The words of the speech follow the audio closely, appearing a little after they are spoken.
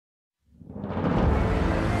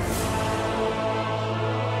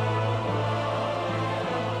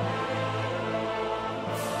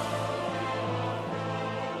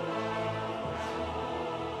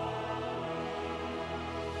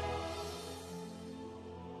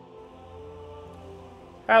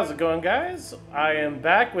How's it going, guys? I am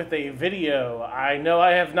back with a video. I know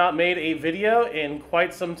I have not made a video in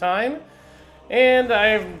quite some time, and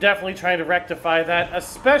I'm definitely trying to rectify that,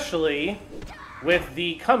 especially with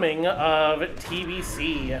the coming of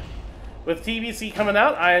TBC. With TBC coming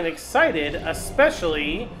out, I am excited,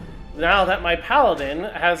 especially now that my Paladin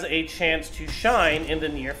has a chance to shine in the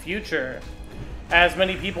near future. As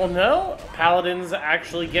many people know, Paladins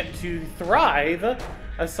actually get to thrive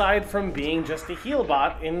aside from being just a heal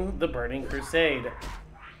bot in the Burning Crusade.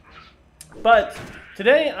 But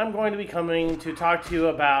today I'm going to be coming to talk to you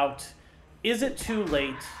about, is it too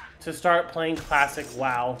late to start playing Classic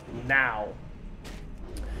WoW now?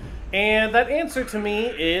 And that answer to me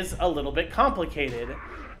is a little bit complicated.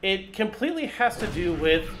 It completely has to do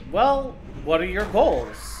with, well, what are your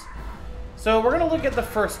goals? So we're going to look at the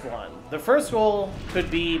first one. The first goal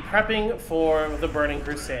could be prepping for the Burning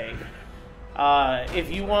Crusade.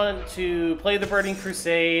 If you want to play the Burning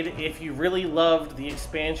Crusade, if you really loved the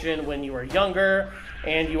expansion when you were younger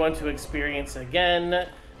and you want to experience it again,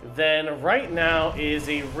 then right now is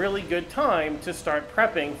a really good time to start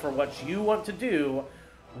prepping for what you want to do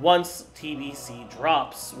once TBC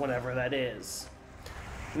drops, whenever that is.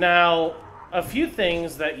 Now, a few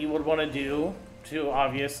things that you would want to do to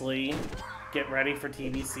obviously get ready for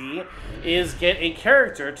TBC is get a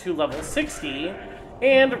character to level 60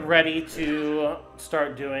 and ready to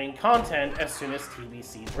start doing content as soon as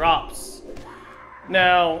TBC drops.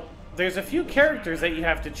 Now, there's a few characters that you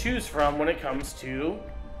have to choose from when it comes to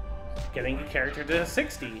getting a character to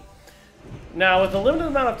 60. Now, with the limited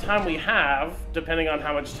amount of time we have, depending on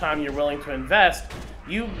how much time you're willing to invest,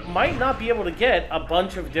 you might not be able to get a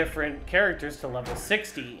bunch of different characters to level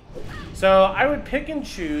 60. So I would pick and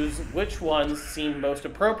choose which ones seem most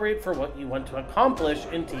appropriate for what you want to accomplish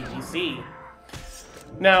in TBC.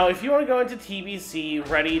 Now, if you want to go into TBC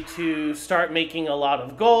ready to start making a lot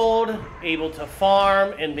of gold, able to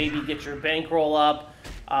farm, and maybe get your bankroll up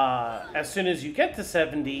as soon as you get to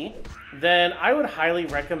 70, then I would highly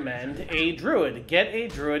recommend a druid. Get a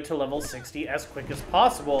druid to level 60 as quick as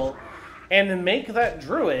possible, and make that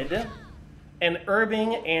druid an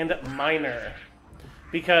herbing and miner,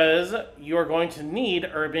 because you're going to need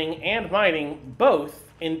herbing and mining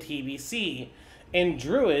both in TBC. And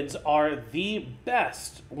druids are the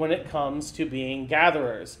best when it comes to being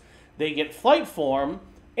gatherers. They get flight form,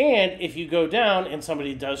 and if you go down and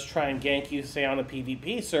somebody does try and gank you, say on a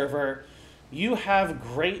PvP server, you have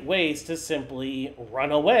great ways to simply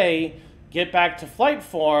run away, get back to flight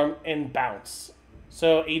form, and bounce.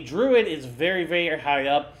 So a druid is very, very high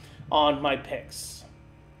up on my picks.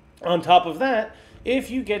 On top of that,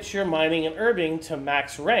 if you get your mining and herbing to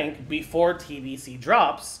max rank before TBC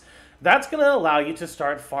drops, that's going to allow you to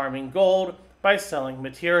start farming gold by selling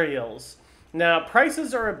materials. Now,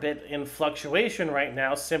 prices are a bit in fluctuation right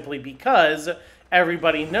now simply because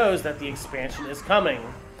everybody knows that the expansion is coming.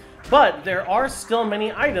 But there are still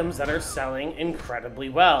many items that are selling incredibly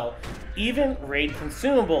well. Even raid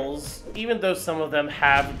consumables, even though some of them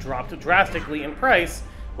have dropped drastically in price,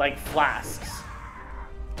 like flasks.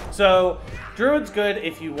 So, Druid's good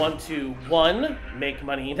if you want to, 1, make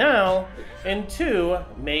money now, and 2,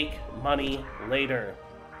 make money later.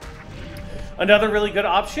 Another really good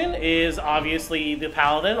option is obviously the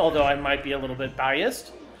Paladin, although I might be a little bit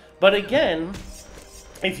biased. But again,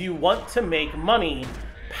 if you want to make money,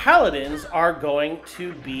 Paladins are going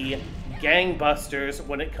to be gangbusters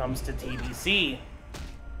when it comes to TBC.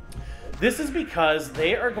 This is because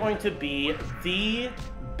they are going to be the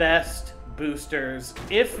best boosters,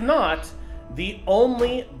 if not the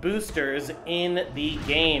only boosters in the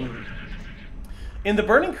game. In the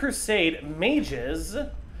Burning Crusade, mages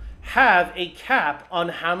have a cap on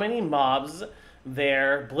how many mobs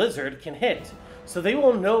their blizzard can hit. So they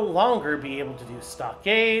will no longer be able to do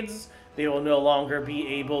stockades, they will no longer be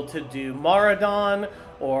able to do Maradon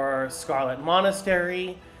or Scarlet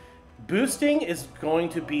Monastery. Boosting is going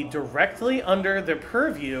to be directly under the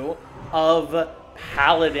purview of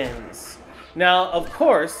Paladins. Now, of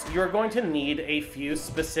course, you're going to need a few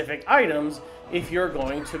specific items if you're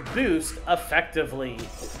going to boost effectively.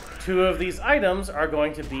 2 of these items are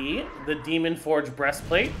going to be the Demon Forge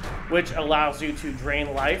Breastplate, which allows you to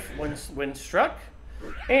drain life when struck,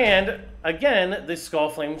 and again, the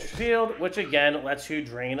Skullflame Shield, which again lets you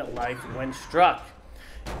drain life when struck.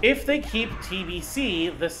 If they keep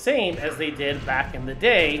TBC the same as they did back in the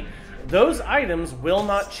day, those items will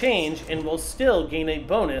not change and will still gain a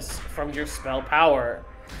bonus from your spell power.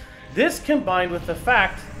 This combined with the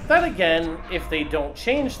fact that, again, if they don't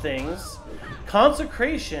change things,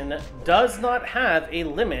 Consecration does not have a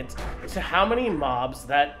limit to how many mobs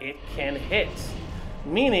that it can hit.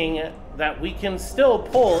 meaning that we can still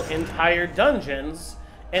pull entire dungeons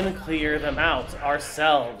and clear them out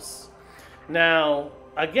ourselves. Now,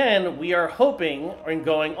 again, we are hoping and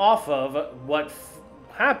going off of what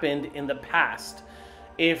happened in the past.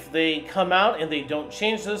 If they come out and they don't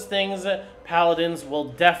change those things, Paladins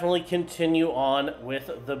will definitely continue on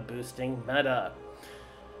with the boosting meta.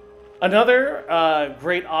 Another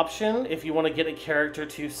great option, if you want to get a character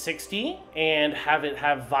to 60 and have it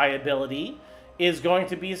have viability, is going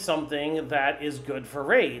to be something that is good for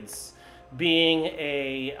raids. Being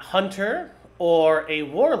a hunter or a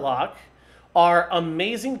warlock are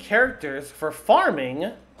amazing characters for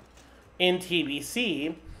farming in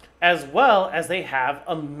TBC, as well as they have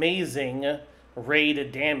amazing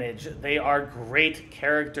raid damage. They are great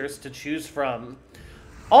characters to choose from.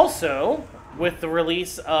 Also, with the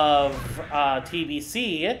release of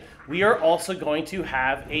TBC, we are also going to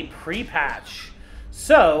have a pre-patch.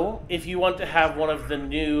 So, if you want to have one of the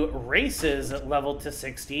new races leveled to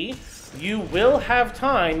 60, you will have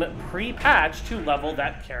time pre-patch to level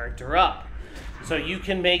that character up. So you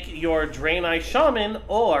can make your Draenei Shaman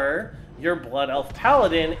or your Blood Elf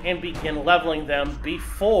Paladin and begin leveling them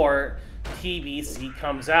before TBC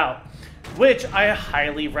comes out, which I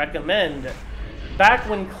highly recommend. Back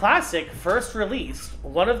when Classic first released,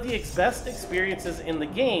 one of the best experiences in the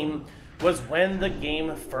game was when the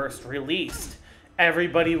game first released.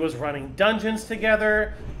 Everybody was running dungeons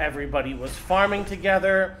together, everybody was farming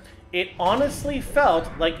together. It honestly felt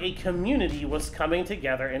like a community was coming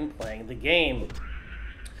together and playing the game.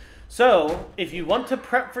 So, if you want to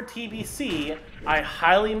prep for TBC, I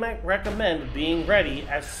highly recommend being ready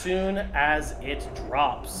as soon as it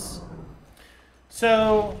drops.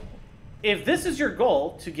 So, if this is your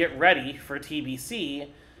goal to get ready for TBC,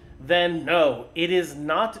 then no, it is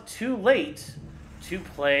not too late to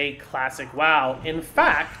play Classic WoW. In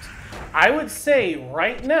fact, I would say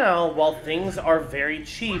right now, while things are very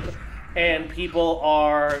cheap and people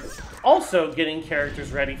are also getting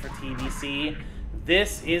characters ready for TBC,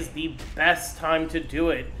 this is the best time to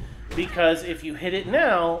do it. Because if you hit it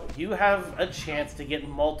now, you have a chance to get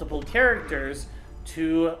multiple characters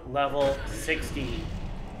to level 60.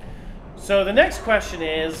 So the next question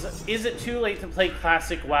is it too late to play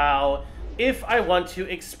Classic WoW if I want to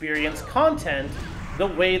experience content the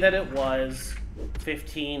way that it was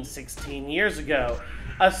 15, 16 years ago,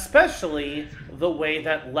 especially the way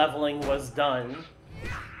that leveling was done?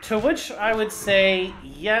 To which I would say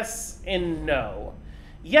yes and no.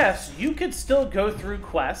 Yes, you could still go through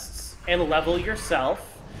quests and level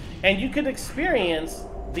yourself, and you could experience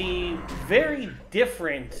the very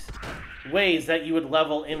different ways that you would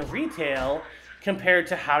level in retail compared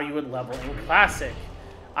to how you would level in Classic.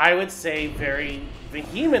 I would say very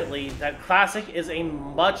vehemently that Classic is a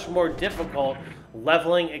much more difficult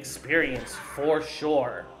leveling experience for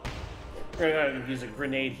sure. We're going to use a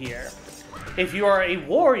grenade here. If you are a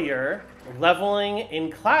warrior leveling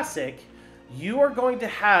in Classic, you are going to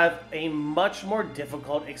have a much more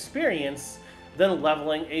difficult experience than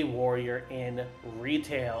leveling a warrior in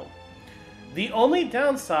retail. The only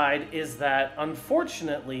downside is that,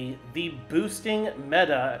 unfortunately, the boosting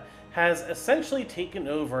meta has essentially taken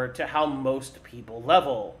over to how most people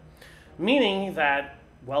level. Meaning that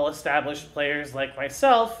well-established players like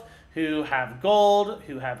myself, who have gold,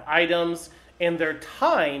 who have items, and their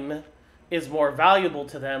time is more valuable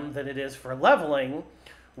to them than it is for leveling,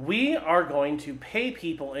 we are going to pay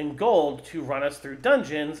people in gold to run us through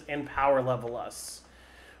dungeons and power level us.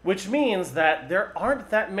 Which means that there aren't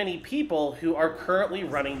that many people who are currently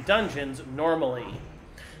running dungeons normally.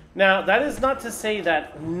 Now, that is not to say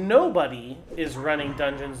that nobody is running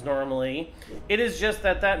dungeons normally. It is just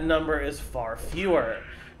that that number is far fewer.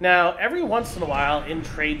 Now, every once in a while in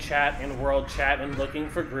trade chat and world chat and looking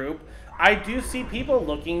for group, I do see people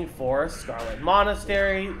looking for Scarlet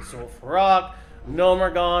Monastery, Zul'Farrak,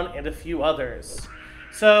 Nomergon, and a few others.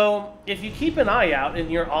 So, if you keep an eye out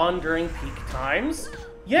and you're on during peak times,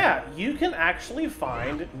 yeah, you can actually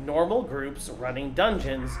find normal groups running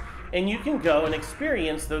dungeons, and you can go and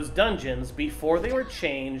experience those dungeons before they were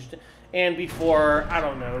changed and before, I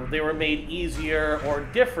don't know, they were made easier or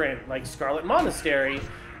different, like Scarlet Monastery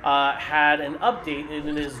had an update and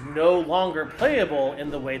it is no longer playable in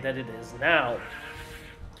the way that it is now.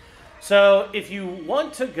 So if you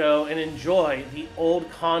want to go and enjoy the old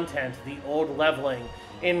content, the old leveling,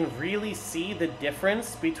 and really see the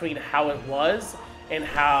difference between how it was and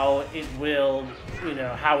how it will,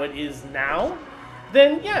 how it is now,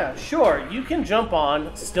 then yeah, sure, you can jump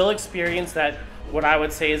on, still experience that, what I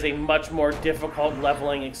would say is a much more difficult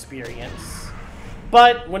leveling experience.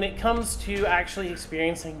 But when it comes to actually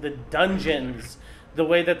experiencing the dungeons the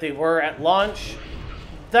way that they were at launch,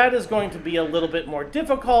 that is going to be a little bit more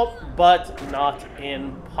difficult, but not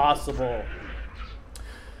impossible.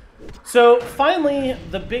 So finally,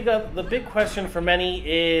 the big question for many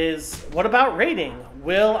is, what about raiding?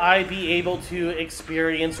 Will I be able to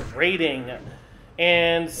experience raiding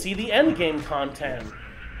and see the end game content?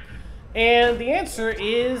 And the answer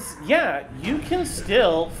is, yeah, you can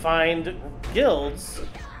still find guilds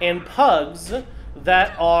and pugs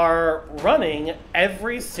that are running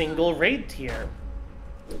every single raid tier.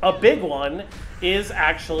 A big one is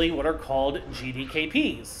actually what are called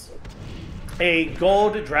GDKPs, a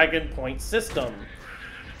gold dragon point system.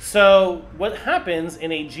 So what happens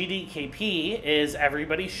in a GDKP is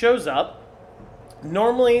everybody shows up.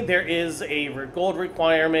 Normally there is a gold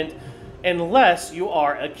requirement unless you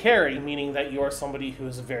are a carry, meaning that you are somebody who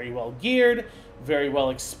is very well geared, very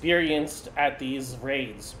well experienced at these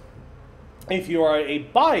raids. If you are a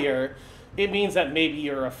buyer, it means that maybe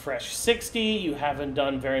you're a fresh 60, you haven't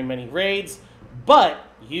done very many raids, but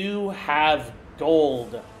you have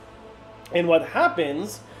gold. And what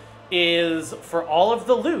happens is, for all of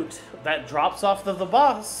the loot that drops off the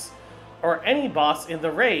boss, or any boss in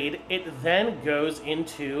the raid, it then goes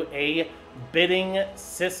into a bidding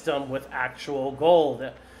system with actual gold.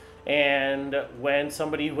 And when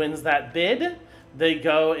somebody wins that bid, they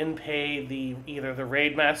go and pay either the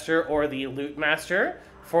raid master or the loot master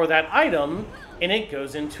for that item, and it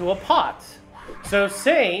goes into a pot. So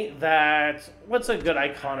say that, what's a good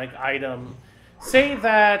iconic item? Say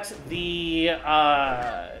that the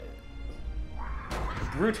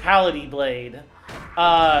Brutality Blade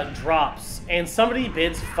drops, and somebody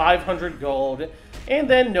bids 500 gold, and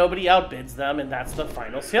then nobody outbids them, and that's the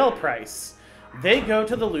final sale price. They go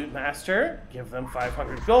to the loot master, give them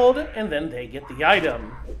 500 gold, and then they get the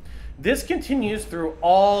item. This continues through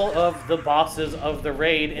all of the bosses of the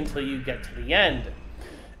raid until you get to the end.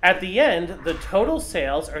 At the end, the total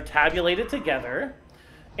sales are tabulated together,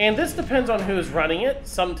 and this depends on who is running it.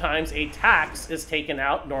 Sometimes a tax is taken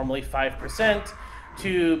out, normally 5%,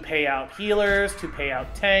 to pay out healers, to pay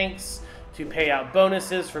out tanks, to pay out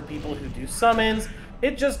bonuses for people who do summons.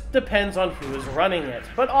 It just depends on who is running it,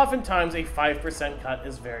 but oftentimes a 5% cut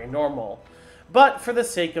is very normal. But for the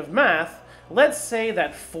sake of math, let's say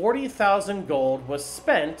that 40,000 gold was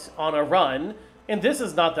spent on a run, and this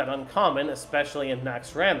is not that uncommon, especially in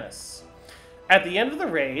Max Rammus. At the end of the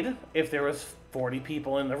raid, if there was 40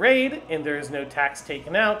 people in the raid and there is no tax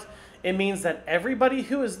taken out, it means that everybody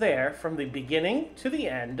who is there from the beginning to the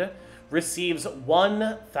end receives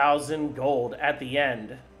 1,000 gold at the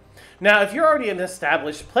end. Now, if you're already an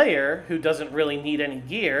established player who doesn't really need any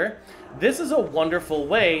gear, this is a wonderful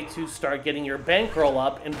way to start getting your bankroll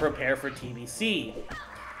up and prepare for TBC.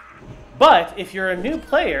 But if you're a new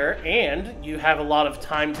player and you have a lot of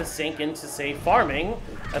time to sink into, say, farming,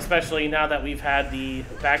 especially now that we've had the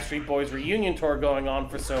Backstreet Boys reunion tour going on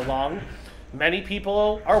for so long, many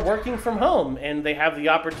people are working from home and they have the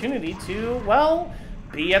opportunity to, well,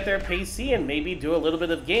 be at their PC and maybe do a little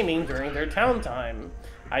bit of gaming during their town time.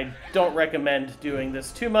 I don't recommend doing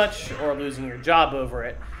this too much or losing your job over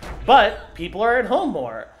it, but people are at home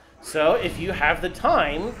more. So if you have the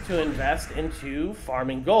time to invest into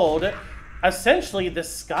farming gold, essentially the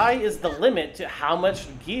sky is the limit to how much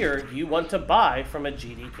gear you want to buy from a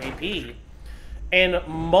GDKP. And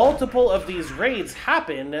multiple of these raids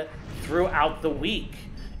happen throughout the week.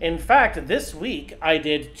 In fact, this week I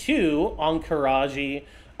did 2 on Karaji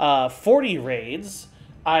 40 raids.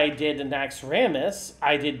 I did Nax Rammus,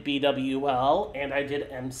 I did BWL, and I did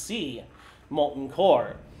MC, Molten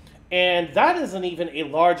Core. And that isn't even a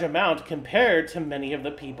large amount compared to many of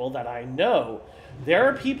the people that I know. There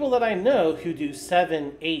are people that I know who do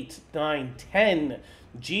 7, 8, 9, 10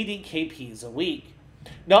 GDKPs a week.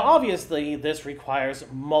 Now, obviously, this requires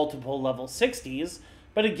multiple level 60s,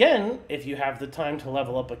 but again, if you have the time to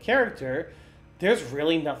level up a character, there's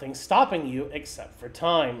really nothing stopping you except for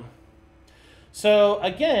time. So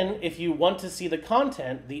again, if you want to see the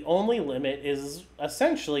content, the only limit is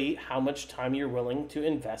essentially how much time you're willing to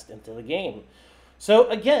invest into the game. So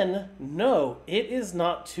again, no, it is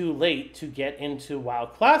not too late to get into WoW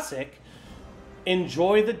Classic.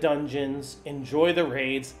 Enjoy the dungeons, enjoy the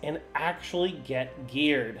raids, and actually get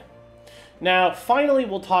geared. Now, finally,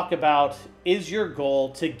 we'll talk about, is your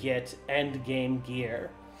goal to get endgame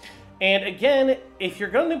gear? And again, if you're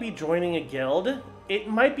going to be joining a guild, it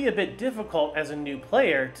might be a bit difficult as a new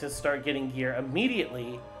player to start getting gear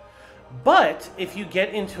immediately. But if you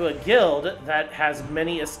get into a guild that has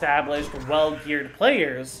many established, well-geared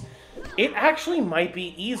players, it actually might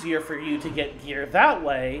be easier for you to get gear that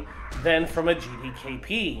way than from a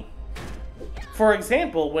GDKP. For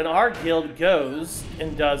example, when our guild goes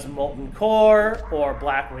and does Molten Core, or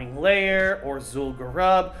Blackwing Lair, or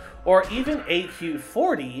Zul'Gurub, or even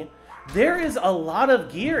AQ40, there is a lot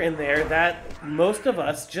of gear in there that most of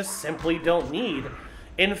us just simply don't need.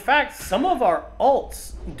 In fact, some of our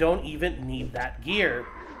alts don't even need that gear.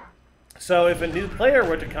 So if a new player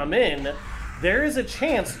were to come in, there is a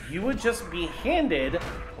chance you would just be handed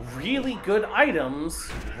really good items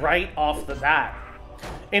right off the bat.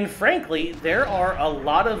 And frankly, there are a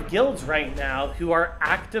lot of guilds right now who are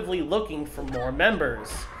actively looking for more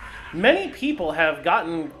members. Many people have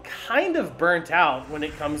gotten kind of burnt out when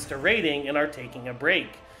it comes to raiding and are taking a break.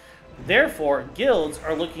 Therefore, guilds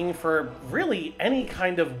are looking for really any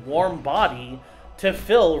kind of warm body to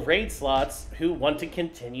fill raid slots who want to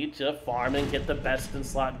continue to farm and get the best in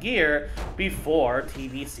slot gear before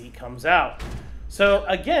TBC comes out. So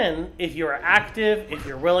again, if you're active, if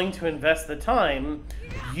you're willing to invest the time,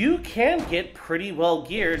 you can get pretty well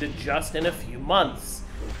geared just in a few months.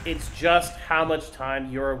 It's just how much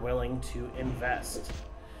time you're willing to invest.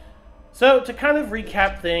 So to kind of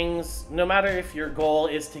recap things, no matter if your goal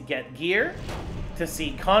is to get gear, to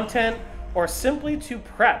see content, or simply to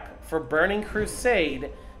prep for Burning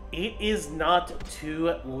Crusade, it is not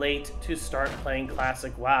too late to start playing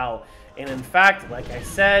Classic WoW. And in fact, like I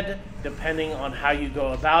said, depending on how you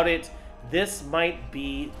go about it, this might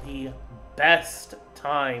be the best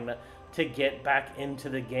time to get back into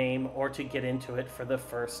the game or to get into it for the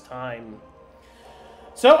first time.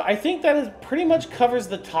 So I think that pretty much covers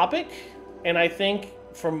the topic, and I think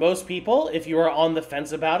for most people, if you are on the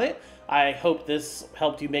fence about it, I hope this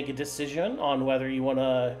helped you make a decision on whether you want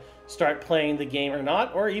to start playing the game or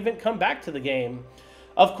not, or even come back to the game.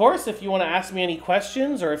 Of course, if you want to ask me any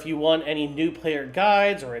questions, or if you want any new player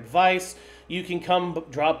guides or advice, you can come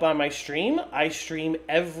drop by my stream. I stream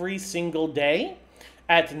every single day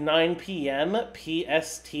at 9 p.m.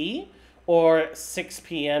 PST or 6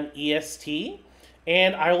 p.m. EST,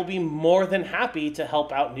 and I will be more than happy to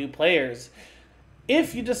help out new players.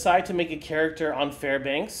 If you decide to make a character on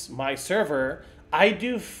Fairbanks, my server, I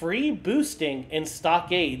do free boosting in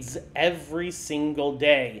stockades every single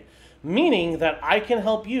day, meaning that I can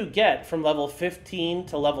help you get from level 15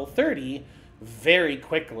 to level 30 very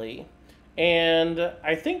quickly. And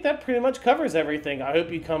I think that pretty much covers everything. I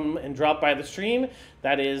hope you come and drop by the stream.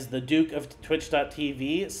 That is the Duke of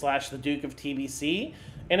Twitch.tv/the Duke of TBC.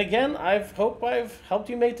 And again, I hope I've helped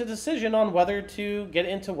you make the decision on whether to get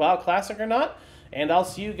into WoW Classic or not. And I'll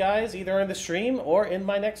see you guys either in the stream or in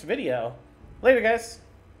my next video. Later, guys.